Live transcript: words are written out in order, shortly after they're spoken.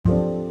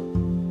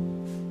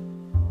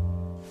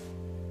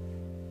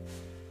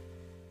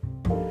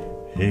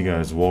Hey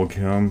guys,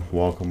 welcome.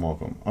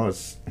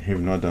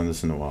 Have not done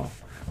this in a while.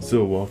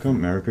 So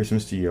welcome, Merry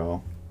Christmas to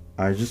y'all.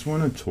 I just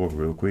want to talk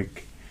real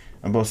quick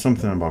about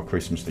something about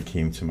Christmas that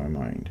came to my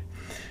mind.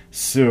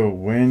 So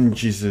when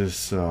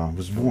Jesus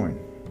was born,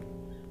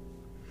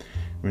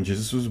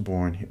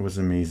 it was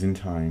an amazing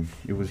time.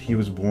 He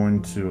was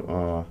born to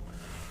a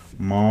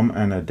mom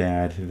and a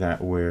dad that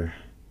were,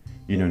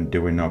 they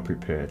were not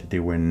prepared.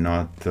 They were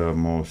not the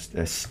most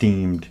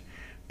esteemed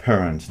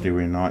parents. They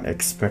were not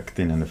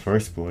expecting in the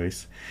first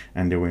place,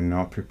 and they were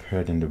not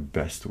prepared in the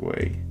best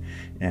way.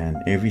 And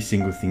every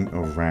single thing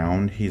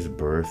around his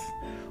birth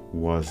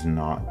was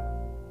not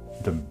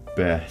the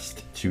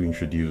best to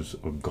introduce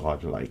a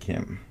God like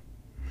him.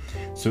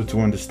 So to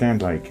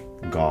understand like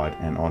God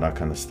and all that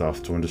kind of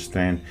stuff, to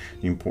understand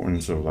the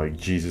importance of like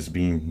Jesus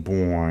being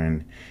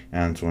born,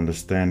 and to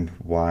understand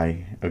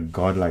why a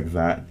God like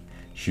that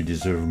should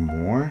deserve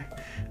more,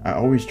 I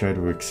always try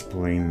to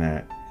explain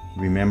that,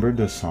 remember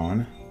the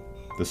sun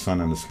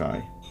and the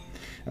sky,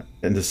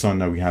 and the sun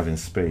that we have in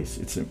space.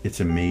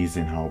 It's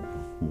amazing how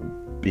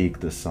big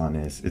the sun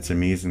is. It's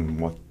amazing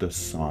what the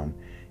sun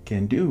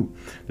can do.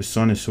 The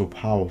sun is so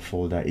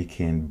powerful that it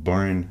can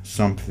burn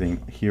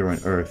something here on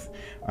earth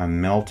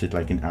and melt it.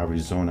 Like in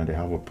Arizona, they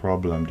have a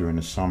problem during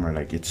the summer,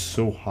 like it's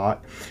so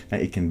hot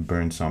that it can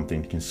burn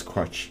something. It can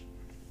scorch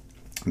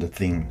the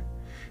thing,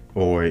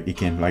 or it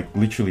can like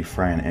literally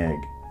fry an egg.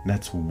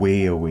 That's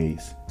way away.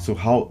 So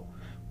how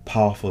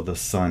powerful the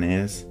sun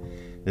is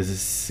the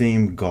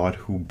same God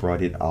who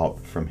brought it out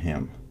from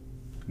him.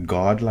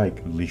 God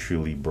like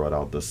literally brought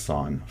out the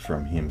sun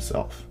from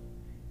himself,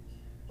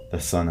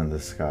 the sun and the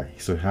sky.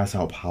 So that's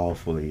how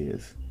powerful he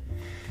is.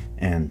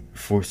 And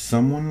for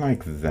someone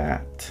like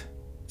that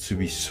to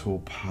be so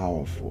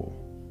powerful,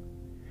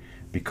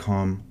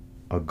 become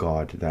a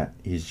God that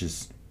is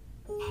just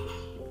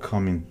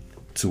coming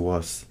to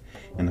us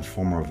in the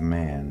form of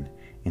man,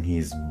 and he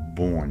is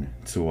born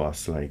to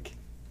us like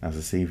as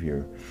a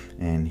savior,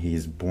 and he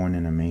is born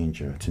in a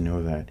manger, to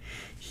know that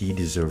he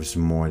deserves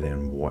more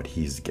than what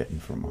he's getting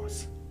from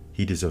us.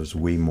 He deserves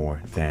way more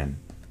than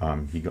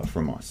he got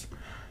from us.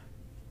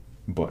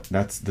 But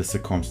that's the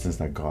circumstance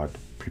that God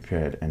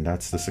prepared, and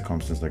that's the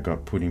circumstance that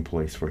God put in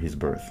place for his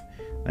birth.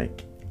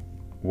 Like,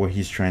 what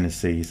he's trying to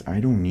say is,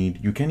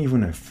 you can't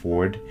even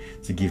afford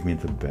to give me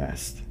the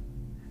best.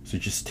 So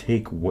just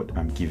take what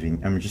I'm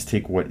giving. Just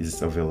take what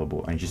is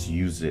available and just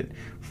use it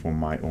for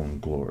my own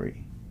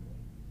glory.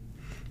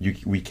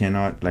 We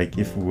cannot, like,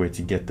 if we were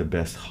to get the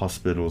best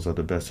hospitals or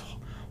the best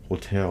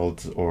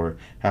hotels, or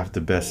have the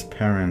best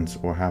parents,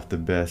 or have the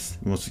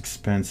best, most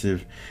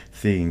expensive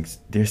things,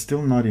 they're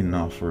still not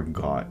enough for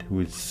God, who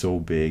is so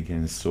big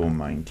and so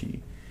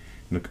mighty.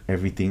 Look,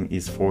 everything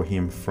is for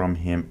him, from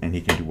him, and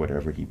he can do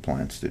whatever he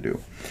plans to do.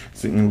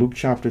 So in Luke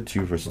chapter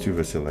 2, verse 2,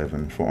 verse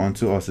 11, for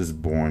unto us is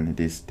born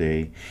this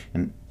day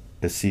in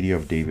the city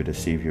of David a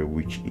Savior,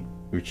 which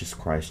is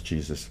Christ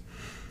Jesus,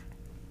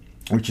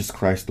 which is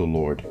Christ the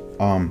Lord.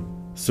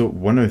 So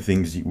one of the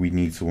things we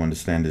need to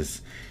understand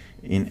is,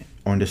 in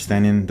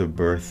understanding the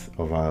birth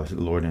of our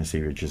Lord and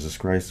Savior Jesus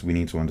Christ, we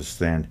need to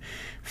understand,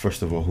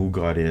 first of all, who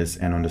God is,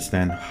 and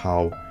understand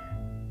how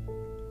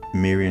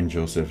Mary and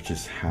Joseph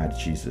just had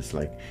Jesus.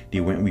 Like,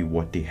 they went with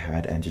what they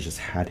had and they just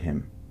had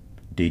him.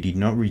 They did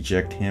not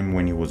reject him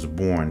when he was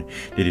born.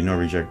 They did not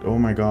reject, oh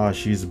my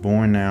gosh, he's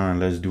born now and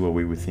let's do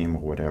away with him,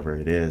 or whatever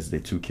it is. They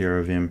took care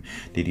of him.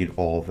 They did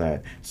all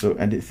that. So,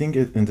 and I think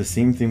in the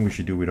same thing we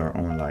should do with our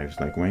own lives.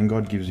 Like, when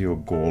God gives you a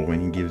goal,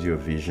 when he gives you a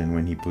vision,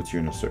 when he puts you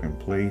in a certain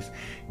place,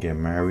 get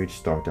married,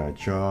 start that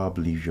job,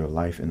 live your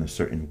life in a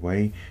certain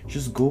way,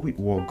 just go with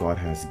what God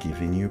has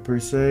given you,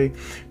 per se.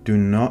 Do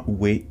not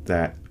wait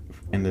that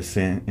in the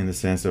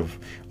sense of,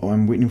 oh,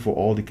 I'm waiting for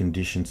all the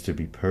conditions to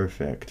be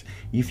perfect.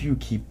 If you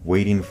keep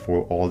waiting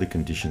for all the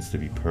conditions to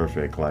be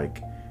perfect,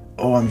 like,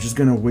 oh, I'm just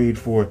gonna wait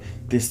for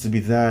this to be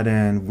that,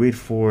 and wait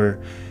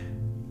for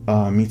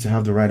me to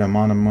have the right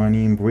amount of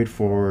money, wait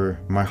for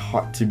my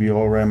heart to be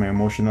all right, my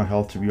emotional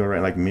health to be all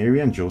right. Like, Mary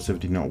and Joseph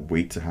did not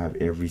wait to have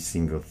every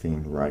single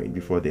thing right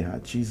before they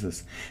had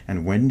Jesus.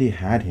 And when they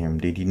had him,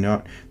 they did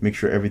not make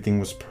sure everything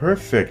was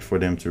perfect for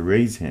them to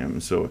raise him.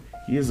 So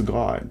he is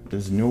God.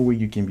 There's no way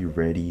you can be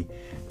ready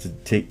to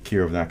take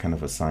care of that kind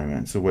of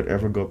assignment. So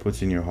whatever God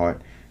puts in your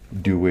heart,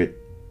 do it,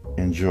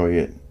 enjoy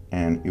it,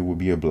 and it will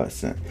be a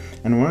blessing.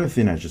 And one other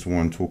thing I just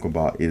want to talk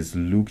about is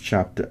Luke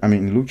chapter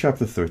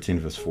 13,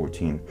 verse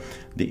 14.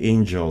 The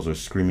angels are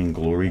screaming,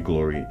 glory,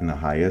 glory in the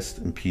highest,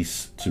 and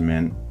peace to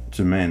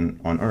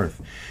men on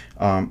earth.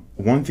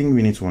 One thing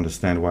we need to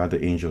understand why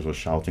the angels were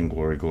shouting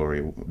glory,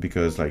 glory,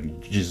 because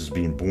like Jesus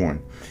being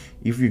born.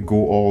 If you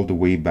go all the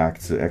way back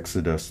to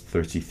Exodus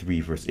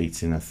 33, verse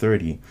 18 and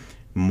 30,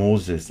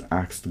 Moses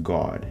asked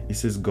God, he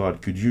says,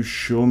 God, could you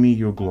show me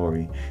your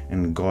glory?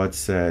 And God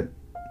said,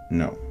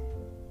 no.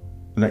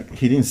 Like,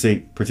 he didn't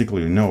say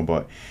particularly no,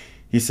 but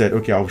he said,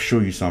 okay, I'll show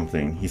you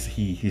something. He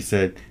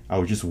said,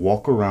 I'll just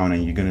walk around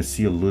and you're going to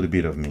see a little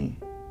bit of me.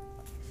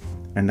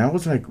 And that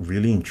was like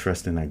really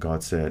interesting that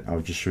God said,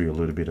 I'll just show you a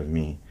little bit of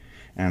me.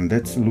 And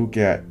let's look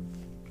at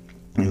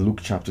in Luke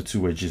chapter 2,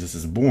 where Jesus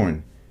is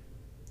born.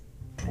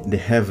 the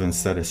heavens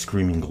started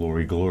screaming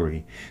glory,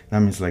 glory. That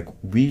means like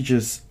we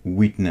just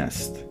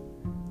witnessed,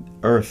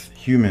 earth,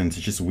 humans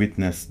just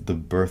witnessed the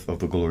birth of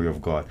the glory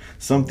of God.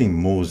 Something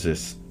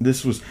Moses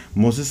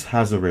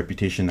has a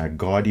reputation that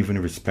God even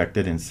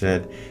respected and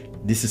said,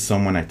 this is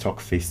someone I talk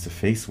face to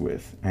face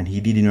with. And he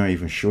did not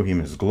even show him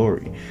his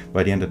glory.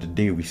 By the end of the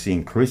day, we see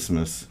in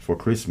for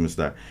Christmas,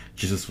 that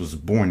Jesus was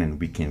born and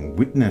we can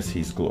witness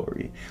his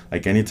glory.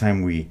 Like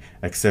anytime we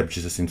accept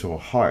Jesus into our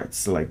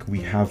hearts, like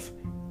we have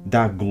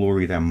that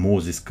glory that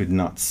Moses could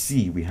not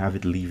see, we have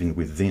it living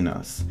within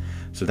us.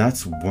 So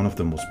that's one of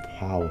the most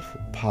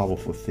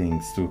powerful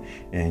things to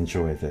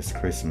enjoy this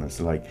Christmas,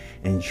 like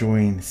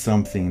enjoying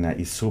something that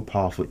is so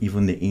powerful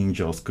even the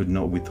angels could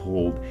not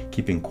withhold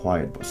keeping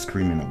quiet but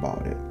screaming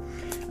about it.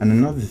 And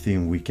another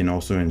thing we can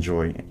also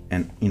enjoy,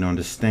 and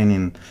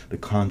understanding the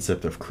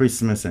concept of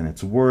Christmas and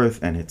its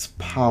worth and its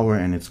power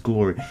and its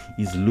glory,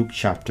 is Luke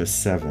chapter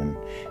 7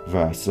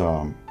 verse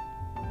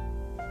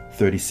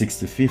 36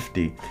 to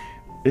 50.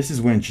 This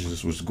is when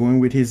Jesus was going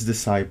with his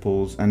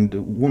disciples, and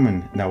the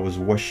woman that was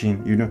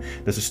washing,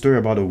 there's a story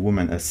about a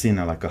woman, a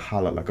sinner, like a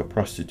harlot, like a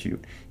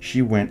prostitute.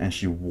 She went and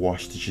she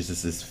washed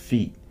Jesus's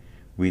feet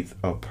with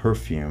a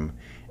perfume,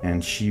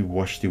 and she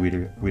washed it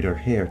with her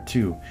hair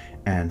too.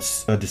 And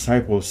a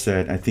disciple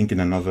said, I think in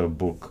another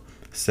book,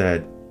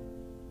 said,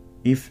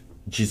 if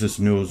Jesus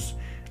knew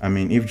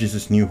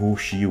who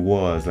she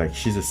was, like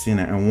she's a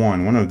sinner. And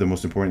one of the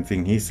most important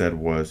thing he said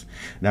was,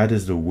 that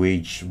is the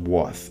wage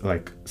worth,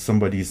 like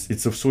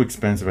it's so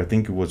expensive. I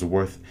think it was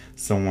worth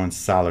someone's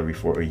salary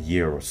for a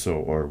year or so,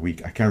 or a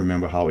week. I can't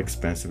remember how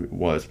expensive it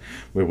was,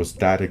 but it was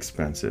that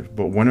expensive.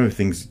 But one of the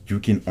things you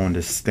can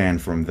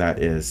understand from that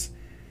is,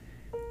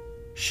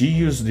 she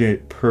used the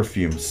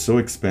perfume so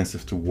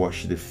expensive to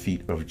wash the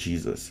feet of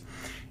Jesus.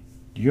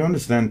 Do you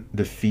understand?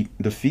 The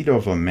feet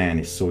of a man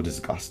is so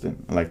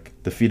disgusting. Like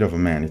the feet of a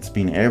man, it's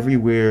been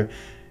everywhere.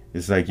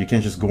 It's like you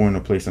can't just go in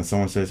a place and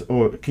someone says,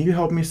 oh, can you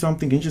help me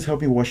something? Can you just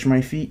help me wash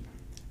my feet?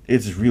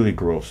 It's really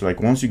gross.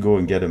 Like once you go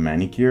and get a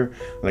manicure,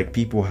 like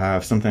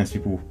sometimes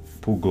people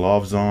put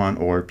gloves on,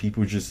 or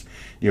people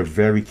you're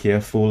very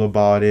careful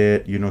about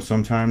it.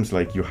 Sometimes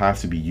like you have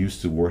to be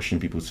used to washing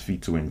people's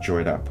feet to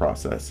enjoy that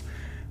process.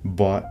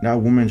 But that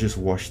woman just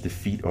washed the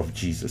feet of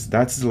Jesus.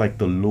 That's like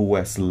the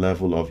lowest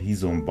level of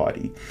his own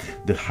body.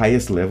 The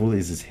highest level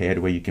is his head,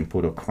 where you can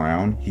put a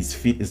crown. His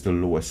feet is the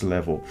lowest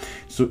level.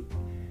 So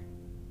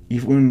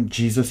even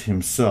Jesus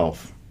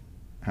himself,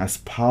 as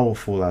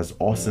powerful, as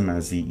awesome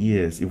as he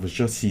is, it was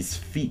just his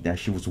feet that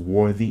she was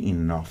worthy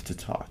enough to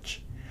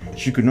touch.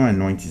 She could not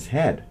anoint his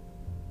head.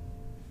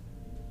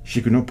 She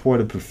could not pour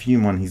the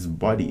perfume on his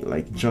body.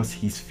 Like just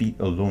his feet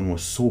alone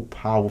was so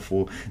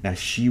powerful that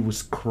she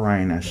was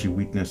crying as she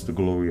witnessed the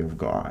glory of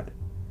God.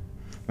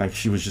 Like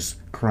she was just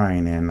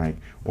crying and like,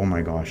 oh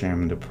my gosh, I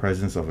am in the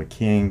presence of a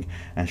king.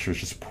 And she was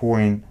just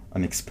pouring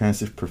an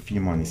expensive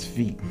perfume on his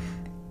feet.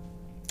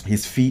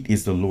 His feet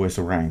is the lowest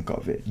rank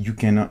of it.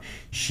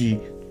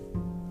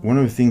 One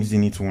of the things you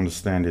need to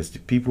understand is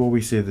people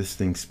always say this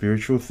thing,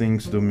 spiritual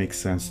things don't make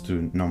sense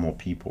to normal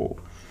people.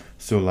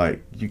 So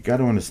like, you got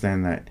to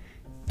understand that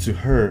to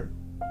her,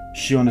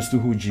 she understood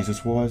who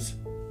Jesus was,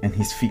 and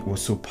his feet were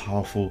so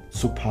powerful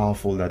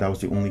that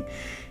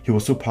he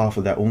was so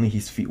powerful that only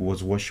his feet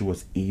was what she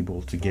was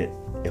able to get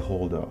a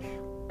hold of.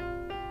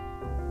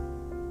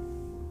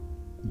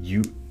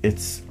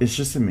 It's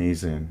just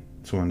amazing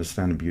to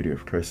understand the beauty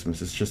of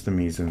Christmas. It's just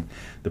amazing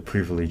the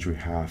privilege we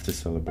have to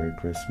celebrate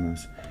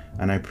Christmas.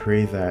 And I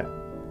pray that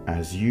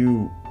as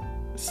you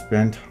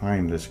spend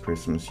time this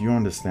Christmas, you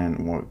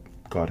understand what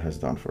God has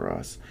done for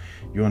us.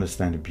 You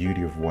understand the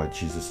beauty of what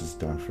Jesus has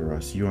done for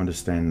us. You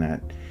understand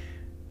that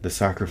the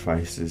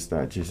sacrifices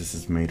that Jesus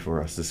has made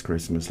for us this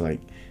Christmas, like,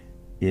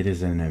 it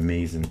is an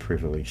amazing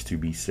privilege to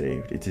be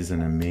saved. It is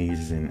an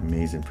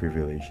amazing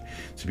privilege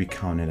to be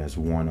counted as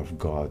one of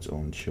God's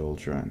own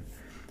children.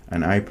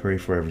 And I pray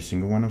for every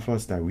single one of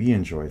us that we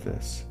enjoy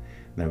this,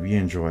 that we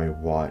enjoy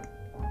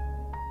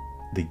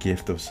the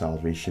gift of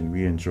salvation.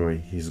 We enjoy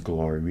his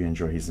glory. We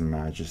enjoy his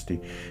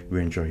majesty.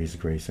 We enjoy his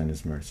grace and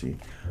his mercy.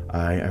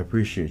 I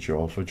appreciate you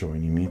all for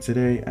joining me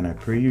today, and I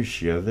pray you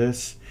share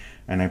this,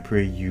 and I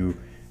pray you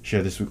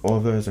share this with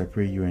others. I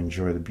pray you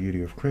enjoy the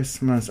beauty of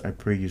Christmas. I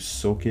pray you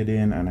soak it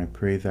in, and I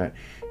pray that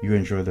you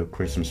enjoy the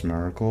Christmas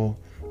miracle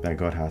that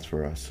God has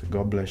for us.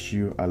 God bless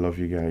you. I love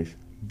you guys.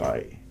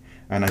 Bye.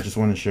 And I just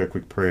want to share a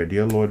quick prayer.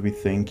 Dear Lord, we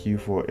thank you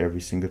for every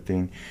single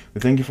thing.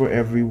 We thank you for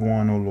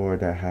everyone, oh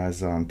Lord, that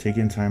has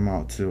taken time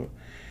out to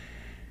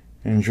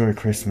enjoy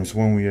Christmas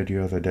one way or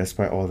the other,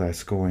 despite all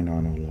that's going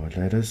on, oh Lord.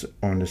 Let us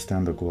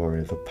understand the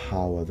glory, the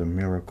power, the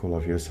miracle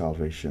of your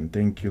salvation.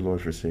 Thank you,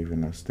 Lord, for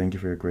saving us. Thank you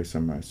for your grace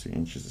and mercy.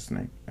 In Jesus'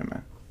 name,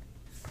 amen.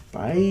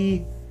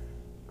 Bye.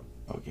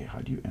 Okay, how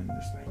do you end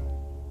this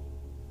thing?